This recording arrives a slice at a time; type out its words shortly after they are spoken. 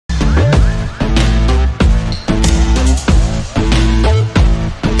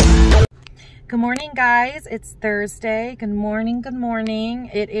Good morning, guys. It's Thursday. Good morning. Good morning.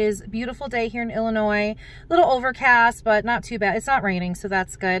 It is a beautiful day here in Illinois. A little overcast, but not too bad. It's not raining, so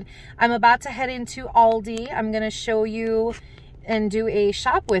that's good. I'm about to head into Aldi. I'm going to show you and do a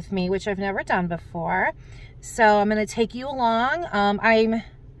shop with me, which I've never done before. So I'm going to take you along. I'm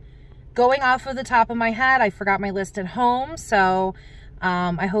going off of the top of my head. I forgot my list at home, so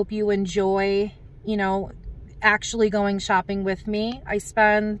I hope you enjoy, actually going shopping with me. I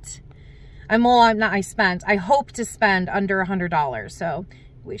hope to spend under $100, so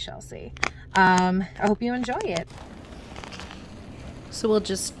we shall see. I hope you enjoy it. So we'll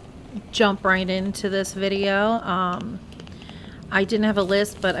just jump right into this video. I didn't have a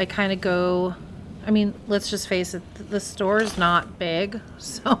list, but I kind of go, let's just face it, the store's not big,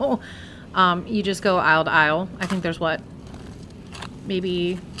 so you just go aisle to aisle. I think there's what,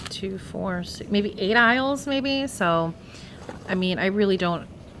 maybe 2, 4, 6, maybe 8 aisles maybe. So I really don't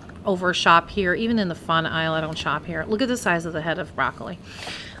over shop here. Even in the fun aisle, I don't shop here. Look at the size of the head of broccoli.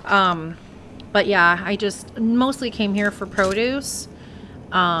 But yeah, I just mostly came here for produce,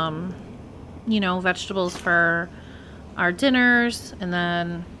 vegetables for our dinners, and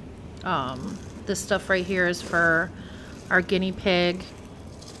then this stuff right here is for our guinea pig,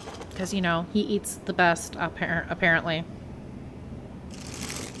 because he eats the best apparently.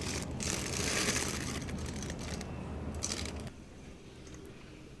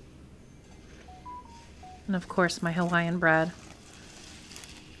 And of course, my Hawaiian bread.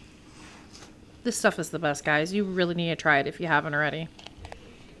 This stuff is the best, guys. You really need to try it if you haven't already.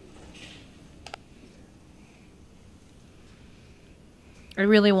 I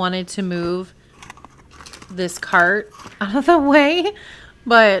really wanted to move this cart out of the way,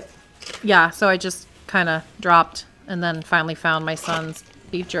 but yeah, so I just kind of dropped and then finally found my son's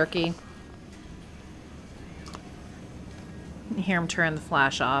beef jerky. You hear him turn the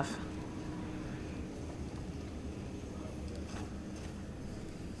flash off.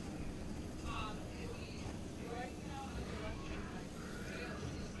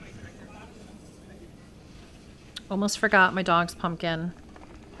 Almost forgot my dog's pumpkin.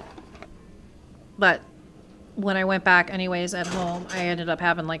 But when I went back anyways at home, I ended up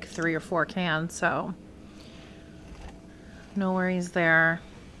having like 3 or 4 cans, so no worries there.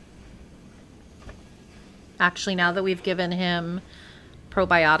 Actually, now that we've given him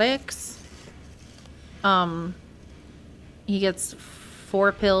probiotics, he gets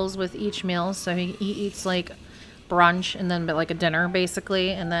 4 pills with each meal, so he eats like brunch and then like a dinner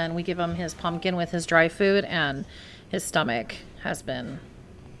basically, and then we give him his pumpkin with his dry food, and his stomach has been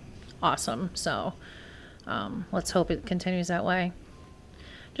awesome. So let's hope it continues that way.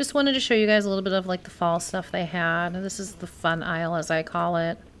 Just wanted to show you guys a little bit of like the fall stuff they had. This is the fun aisle, as I call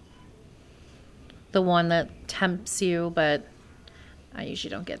it, the one that tempts you, but I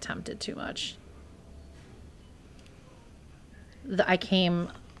usually don't get tempted too much. I came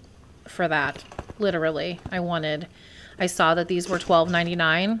for that. Literally, I saw that these were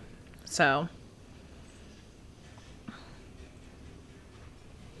 $12.99, so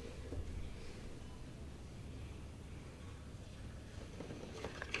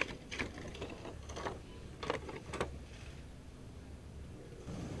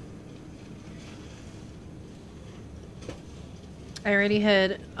I already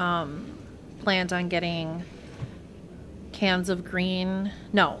had planned on getting cans of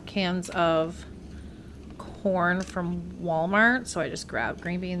corn from Walmart, so I just grabbed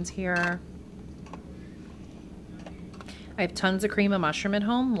green beans here. I have tons of cream of mushroom at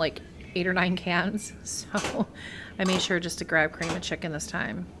home, like 8 or 9 cans, so I made sure just to grab cream of chicken this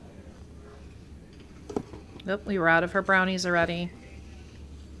time. Nope, we were out of her brownies already.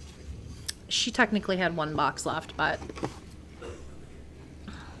 She technically had 1 box left, but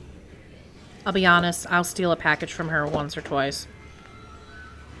I'll be honest, I'll steal a package from her once or twice.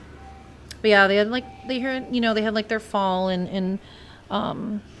 But yeah, they had like they had like their fall and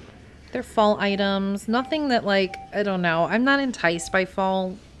their fall items. Nothing that, like, I don't know. I'm not enticed by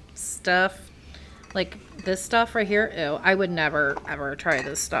fall stuff. Like this stuff right here, ew, I would never ever try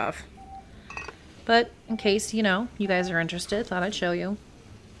this stuff. But in case, you guys are interested, thought I'd show you.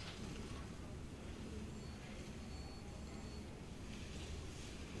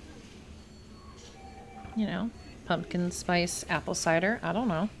 Pumpkin spice apple cider. I don't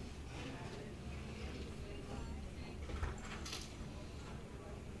know.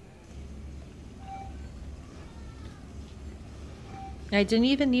 I didn't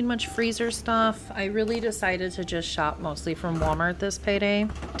even need much freezer stuff. I really decided to just shop mostly from Walmart this payday.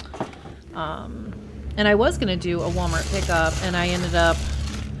 And I was going to do a Walmart pickup, and I ended up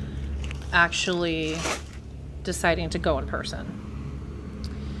actually deciding to go in person.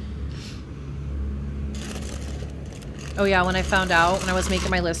 Oh yeah, when I found out when I was making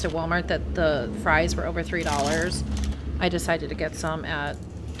my list at Walmart that the fries were over $3, I decided to get some at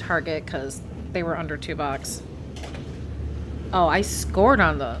Target because they were under $2. Oh, I scored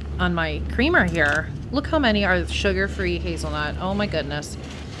on my creamer here. Look how many are sugar-free hazelnut. Oh my goodness.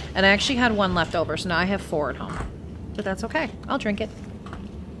 And I actually had one left over, so now I have 4 at home. But that's okay. I'll drink it.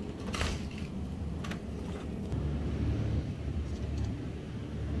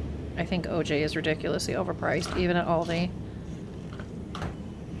 I think OJ is ridiculously overpriced, even at Aldi.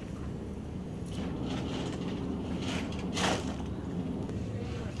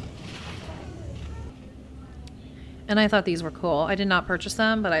 And I thought these were cool. I did not purchase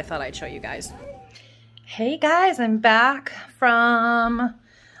them, but I thought I'd show you guys. Hey guys, I'm back from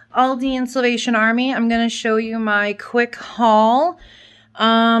Aldi and Salvation Army. I'm going to show you my quick haul.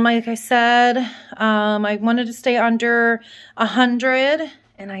 Like I said, I wanted to stay under 100,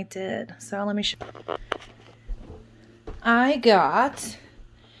 and I did. So let me show you. I got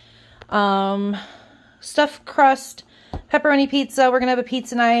stuffed crust pepperoni pizza. We're gonna have a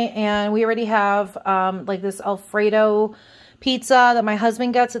pizza night, and we already have like this Alfredo pizza that my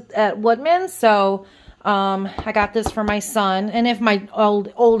husband gets at Woodman. So I got this for my son, and if my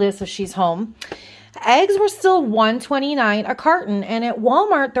oldest, if she's home. Eggs were still $1.29 a carton, and at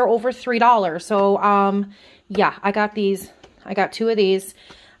Walmart they're over $3. So yeah, I got these. I got 2 of these.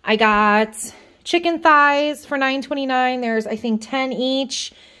 I got chicken thighs for $9.29. There's, I think, 10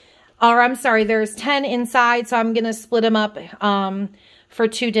 each. Or I'm sorry, there's 10 inside, so I'm going to split them up for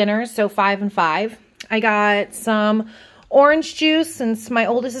 2 dinners, so 5 and 5. I got some orange juice since my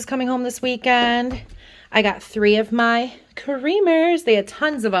oldest is coming home this weekend. I got 3 of my creamers. They had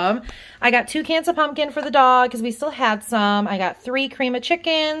tons of them. I got 2 cans of pumpkin for the dog because we still had some. I got 3 cream of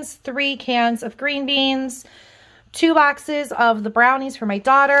chickens, 3 cans of green beans, 2 boxes of the brownies for my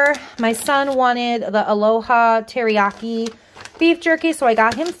daughter. My son wanted the Aloha teriyaki beef jerky, so I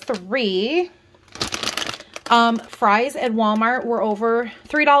got him 3. Fries at Walmart were over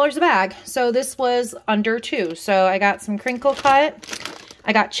 $3 a bag, so this was under 2. So I got some crinkle cut.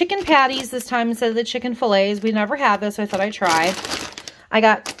 I got chicken patties this time instead of the chicken fillets. We never had this, so I thought I'd try. I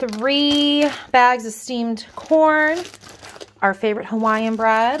got 3 bags of steamed corn, our favorite Hawaiian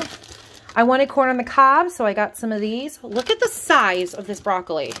bread. I wanted corn on the cob, so I got some of these. Look at the size of this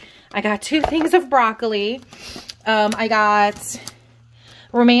broccoli. I got 2 things of broccoli. I got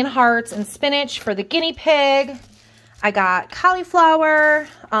romaine hearts and spinach for the guinea pig. I got cauliflower.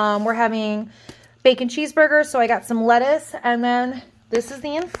 We're having bacon cheeseburger, so I got some lettuce. And then this is the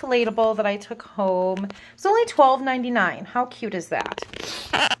inflatable that I took home. It's only $12.99. How cute is that?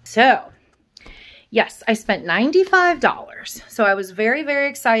 So, yes, I spent $95. So I was very, very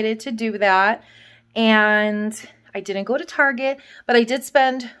excited to do that. And I didn't go to Target, but I did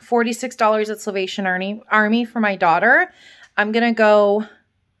spend $46 at Salvation Army for my daughter. I'm going to go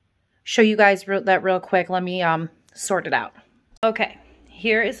show you guys that real quick. Let me sort it out. Okay,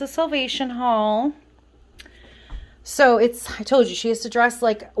 here is the Salvation haul. So it's, I told you, she has to dress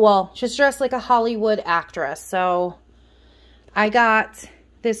like, well, she's dressed like a Hollywood actress. So I got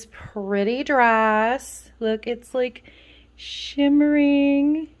this pretty dress. Look, it's like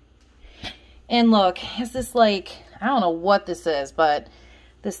shimmering. And look, it's this like, I don't know what this is, but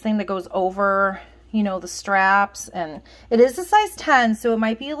this thing that goes over, you know, the straps. And it is a size 10, so it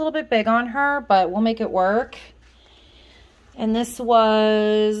might be a little bit big on her, but we'll make it work. And this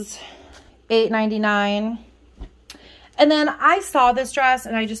was $8.99. And then I saw this dress,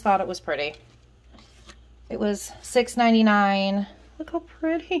 and I just thought it was pretty. It was $6.99. Look how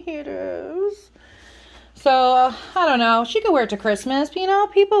pretty it is. So, I don't know. She could wear it to Christmas. But, you know,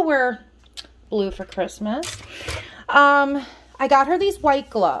 people wear blue for Christmas. I got her these white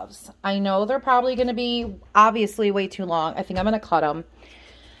gloves. I know they're probably going to be obviously way too long. I think I'm going to cut them.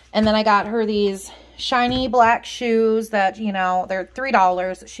 And then I got her these shiny black shoes that, you know, they're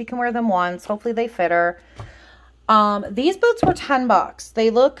 $3. She can wear them once. Hopefully they fit her. These boots were 10 bucks. They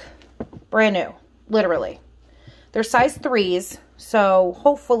look brand new, literally. They're size 3s. So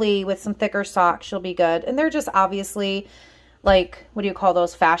hopefully with some thicker socks, she'll be good. And they're just obviously like, what do you call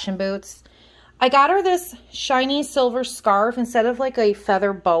those, fashion boots? I got her this shiny silver scarf instead of like a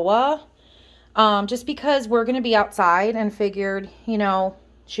feather boa, just because we're going to be outside and figured, you know,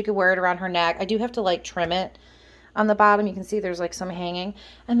 she could wear it around her neck. I do have to like trim it on the bottom. You can see there's like some hanging.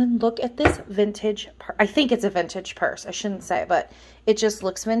 And then look at this vintage purse. I think it's a vintage purse. I shouldn't say, but it just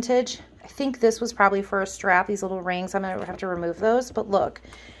looks vintage. I think this was probably for a strap, these little rings. I'm going to have to remove those, but look,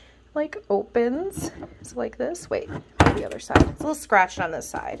 like opens. It's like this. Wait, the other side. It's a little scratched on this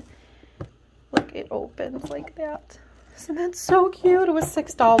side. Look, it opens like that. Isn't that so cute? It was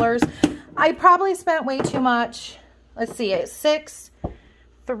 $6. I probably spent way too much let's see, it's 6,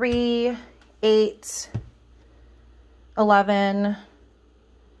 3, 8, 11.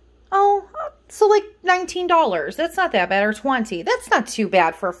 Oh, so like $19. That's not that bad, or 20. That's not too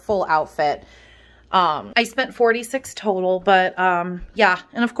bad for a full outfit. I spent 46 total, but yeah.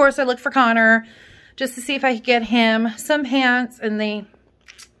 And of course I looked for Connor just to see if I could get him some pants, and they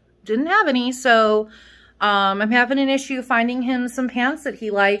didn't have any. So I'm having an issue finding him some pants that he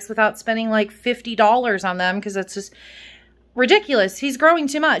likes without spending like $50 on them, because that's just ridiculous. He's growing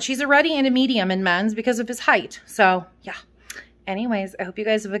too much. He's already in a medium in men's because of his height. So yeah. Anyways, I hope you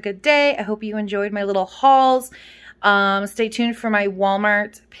guys have a good day. I hope you enjoyed my little hauls. Stay tuned for my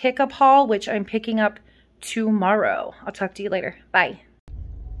Walmart pickup haul, which I'm picking up tomorrow. I'll talk to you later. Bye.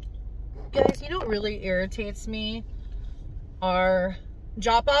 Guys, you know what really irritates me are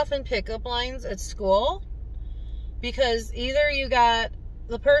drop-off and pickup lines at school. Because either you got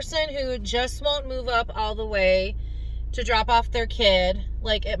the person who just won't move up all the way to drop off their kid,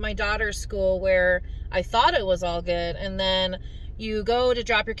 like at my daughter's school where I thought it was all good, and then you go to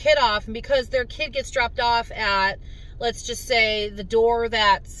drop your kid off, and because their kid gets dropped off at, let's just say, the door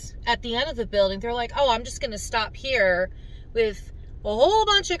that's at the end of the building, they're like, oh, I'm just going to stop here with a whole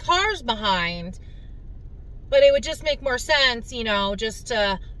bunch of cars behind. But it would just make more sense, you know, just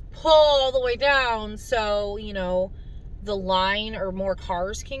to pull all the way down so, you know, the line or more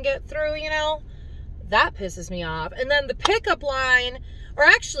cars can get through, you know. That pisses me off. And then the pickup line, or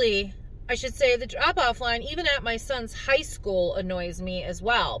actually, I should say the drop-off line, even at my son's high school, annoys me as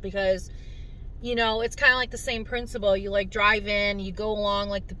well, because, you know, it's kind of like the same principle. You like drive in, you go along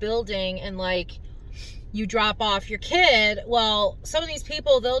like the building, and like you drop off your kid. Well, some of these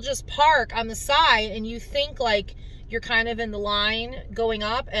people, they'll just park on the side, and you think like you're kind of in the line going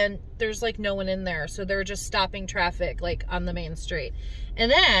up, and there's like no one in there. So they're just stopping traffic like on the main street.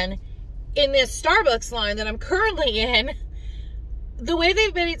 And then in this Starbucks line that I'm currently in, the way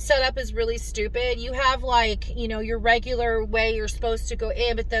they've been set up is really stupid. You have like, you know, your regular way you're supposed to go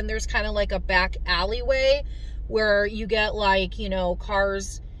in, but then there's kind of like a back alleyway where you get like, you know,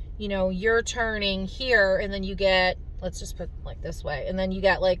 cars, you know, you're turning here, and then you get, let's just put like this way, and then you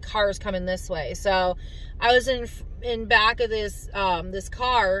get like cars coming this way. So I was in back of this this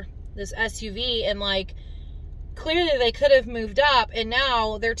car, this SUV, and like clearly they could have moved up, and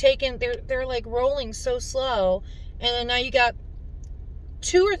now they're like rolling so slow, and then now you got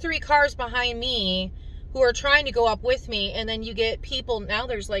 2 or 3 cars behind me who are trying to go up with me, and then you get people, now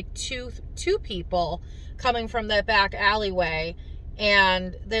there's like two people coming from that back alleyway,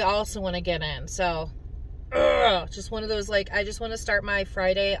 and they also want to get in. So just one of those, like, I just want to start my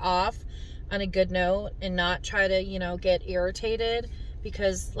Friday off on a good note and not try to, you know, get irritated,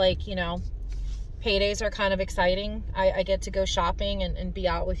 because like, you know, paydays are kind of exciting. I get to go shopping and be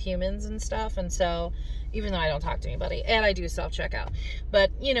out with humans and stuff. And so, even though I don't talk to anybody, and I do self-checkout,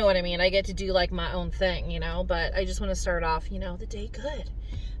 but you know what I mean? I get to do like my own thing, you know, but I just want to start off, you know, the day good.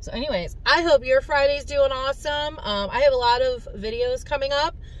 So anyways, I hope your Friday's doing awesome. I have a lot of videos coming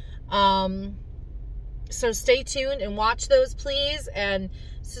up. So stay tuned and watch those, please. And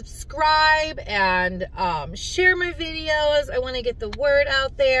subscribe and share my videos. I want to get the word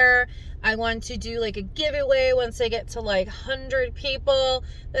out there. I want to do like a giveaway once I get to like 100 people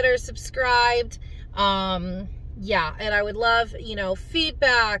that are subscribed. Yeah, and I would love, you know,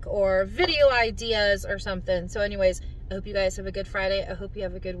 feedback or video ideas or something. So anyways, I hope you guys have a good Friday. I hope you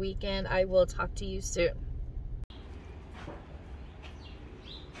have a good weekend. I will talk to you soon.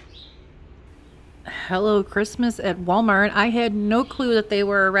 Hello Christmas at Walmart. I had no clue that they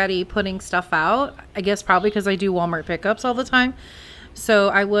were already putting stuff out. I guess probably because I do Walmart pickups all the time. So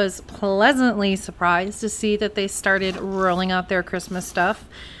I was pleasantly surprised to see that they started rolling out their Christmas stuff.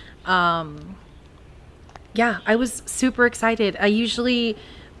 Yeah, I was super excited. I usually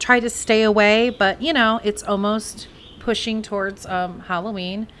try to stay away, but you know, it's almost pushing towards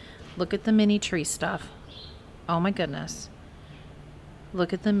Halloween. Look at the mini tree stuff. Oh my goodness.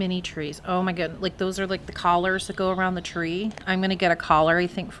 Look at the mini trees. Oh my goodness. Like those are like the collars that go around the tree. I'm going to get a collar, I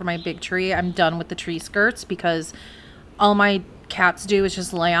think, for my big tree. I'm done with the tree skirts because all my cats do is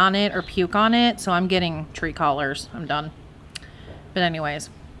just lay on it or puke on it. So I'm getting tree collars. I'm done. But anyways,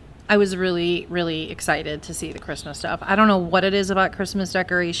 I was really, really excited to see the Christmas stuff. I don't know what it is about Christmas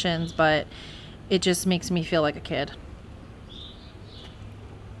decorations, but it just makes me feel like a kid.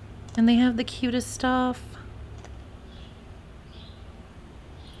 And they have the cutest stuff.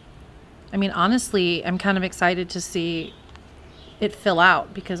 I mean, honestly, I'm kind of excited to see it fill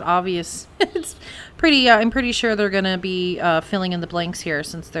out because it's pretty, I'm pretty sure they're going to be filling in the blanks here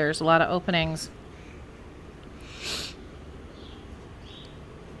since there's a lot of openings.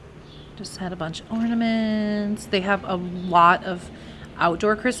 Just had a bunch of ornaments. They have a lot of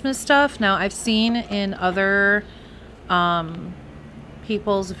outdoor Christmas stuff. Now, I've seen in other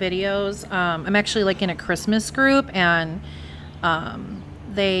people's videos, I'm actually like in a Christmas group, and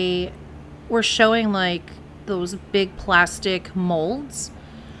they were showing like those big plastic molds.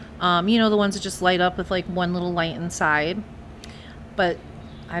 You know, the ones that just light up with like one little light inside. But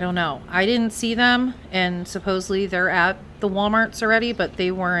I don't know. I didn't see them, and supposedly they're at the Walmarts already, but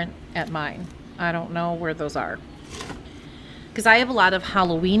they weren't at mine. I don't know where those are. Because I have a lot of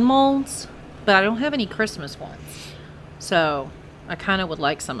Halloween molds, but I don't have any Christmas ones. So I kind of would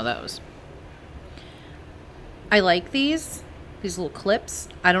like some of those. I like these little clips.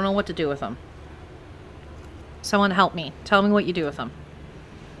 I don't know what to do with them. Someone help me. Tell me what you do with them.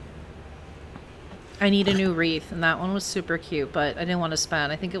 I need a new wreath, and that one was super cute, but I didn't want to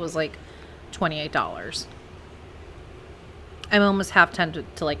spend. I think it was like $28. I'm almost half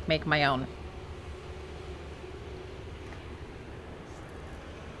tempted to like make my own.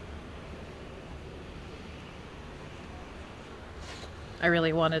 I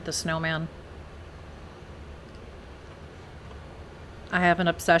really wanted the snowman. I have an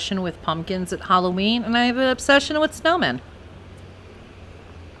obsession with pumpkins at Halloween, and I have an obsession with snowmen.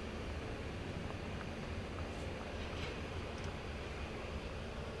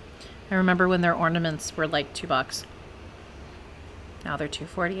 I remember when their ornaments were like $2. Now they're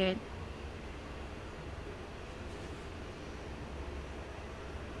 $2.48.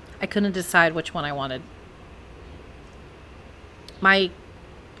 I couldn't decide which one I wanted. My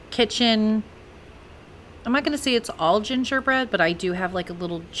kitchen, I'm not going to say it's all gingerbread, but I do have like a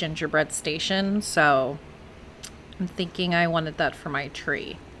little gingerbread station, so I'm thinking I wanted that for my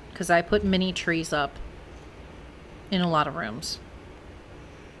tree, because I put mini trees up in a lot of rooms.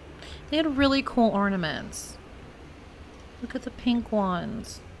 They had really cool ornaments. Look at the pink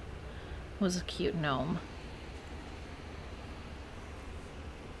ones. It was a cute gnome.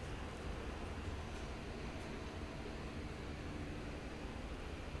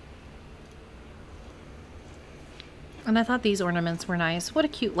 And I thought these ornaments were nice. What a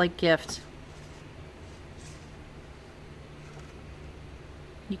cute, like, gift.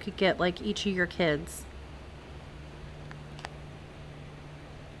 You could get, like, each of your kids.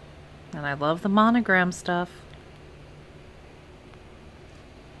 And I love the monogram stuff.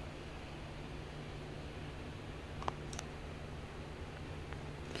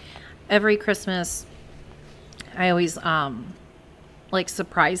 Every Christmas, I always, like,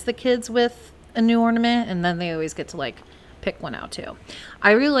 surprise the kids with a new ornament, and then they always get to like pick one out too.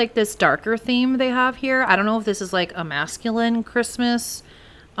 I really like this darker theme they have here. I don't know if this is like a masculine Christmas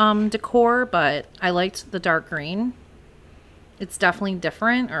decor, but I liked the dark green. It's definitely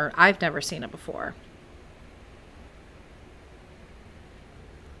different, or I've never seen it before.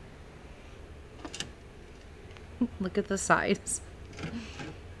 Look at the size.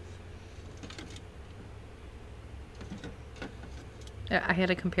 I had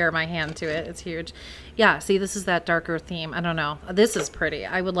to compare my hand to it. It's huge. Yeah, see, this is that darker theme. I don't know. This is pretty.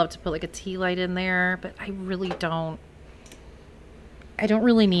 I would love to put like a tea light in there, but I really don't. I don't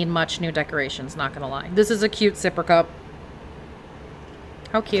really need much new decorations, not gonna lie. This is a cute zipper cup.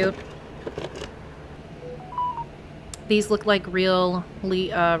 How cute. These look like real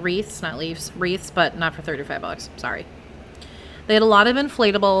wreaths, not leaves, wreaths, but not for $35. Sorry. They had a lot of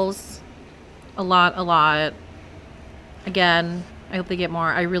inflatables. A lot. Again, I hope they get more.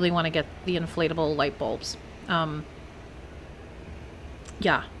 I really want to get the inflatable light bulbs.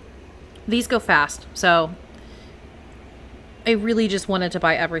 Yeah. These go fast, so I really just wanted to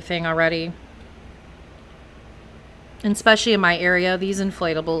buy everything already. And especially in my area, these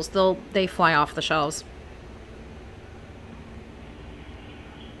inflatables, they fly off the shelves.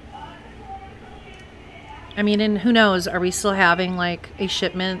 I mean, and who knows, are we still having like a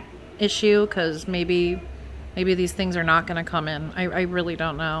shipment issue? Because maybe these things are not going to come in. I really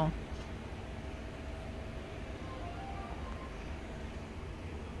don't know.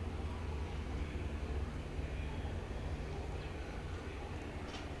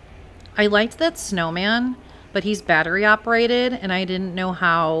 I liked that snowman, but he's battery operated, and I didn't know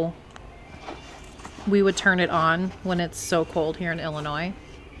how we would turn it on when it's so cold here in Illinois.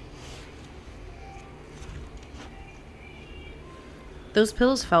 Those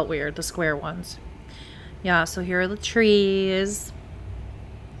pillows felt weird, the square ones. Yeah, so here are the trees.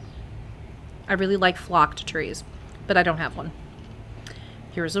 I really like flocked trees, but I don't have one.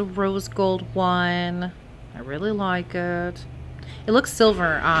 Here's a rose gold one. I really like it. It looks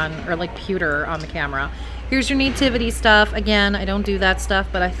silver on, or like pewter on the camera. Here's your nativity stuff. Again, I don't do that stuff,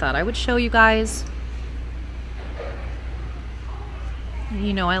 but I thought I would show you guys.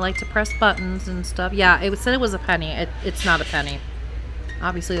 You know, I like to press buttons and stuff. Yeah, it said it was a penny. It's not a penny.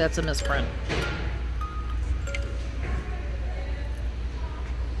 Obviously, that's a misprint.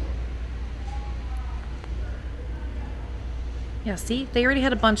 Yeah, see? They already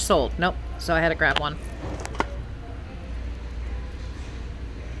had a bunch sold. Nope. So I had to grab one.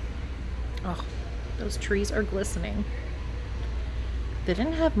 Oh, those trees are glistening. They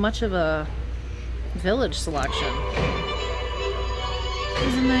didn't have much of a village selection.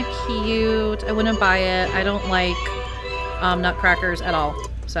 Isn't that cute? I wouldn't buy it. I don't like nutcrackers at all.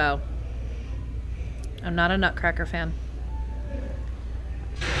 So, I'm not a nutcracker fan.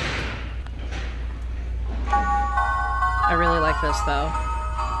 I really like this though.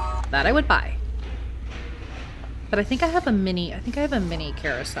 That I would buy. But I think I have a mini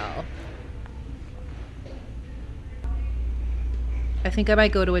carousel. I think I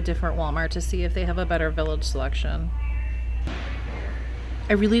might go to a different Walmart to see if they have a better village selection.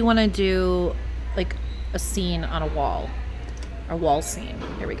 I really want to do like a scene on a wall scene.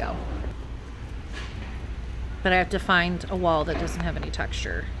 Here we go. But I have to find a wall that doesn't have any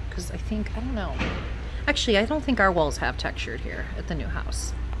texture because I don't know. Actually, I don't think our walls have textured here at the new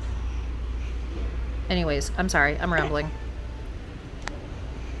house. Anyways, I'm sorry, I'm rambling.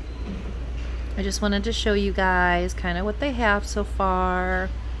 I just wanted to show you guys kind of what they have so far.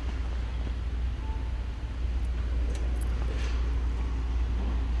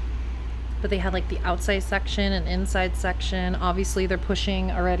 But they had like the outside section and inside section. Obviously, they're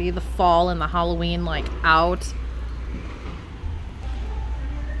pushing already the fall and the Halloween like out.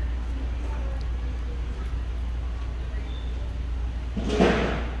 You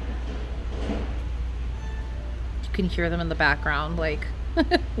can hear them in the background like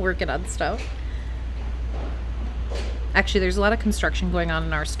working on stuff. Actually, there's a lot of construction going on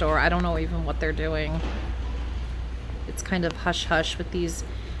in our store. I don't know even what they're doing. It's kind of hush-hush with these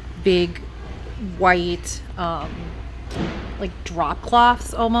big white like drop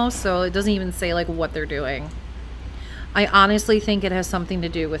cloths almost, so it doesn't even say like what they're doing. I honestly think it has something to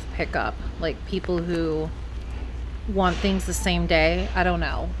do with pickup, like people who want things the same day. I don't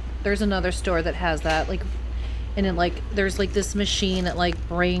know. There's another store that has that, like, and it like there's like this machine that like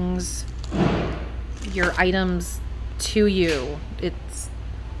brings your items to you. It's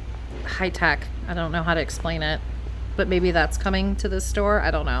high tech. I don't know how to explain it, but maybe that's coming to this store. I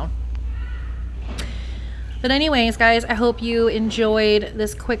don't know. But anyways, guys, I hope you enjoyed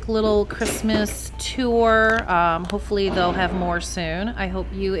this quick little Christmas tour. Hopefully they'll have more soon. I hope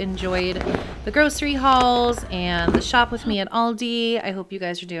you enjoyed the grocery hauls and the shop with me at Aldi. I hope you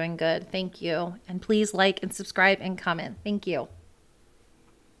guys are doing good. Thank you. And please like and subscribe and comment. Thank you.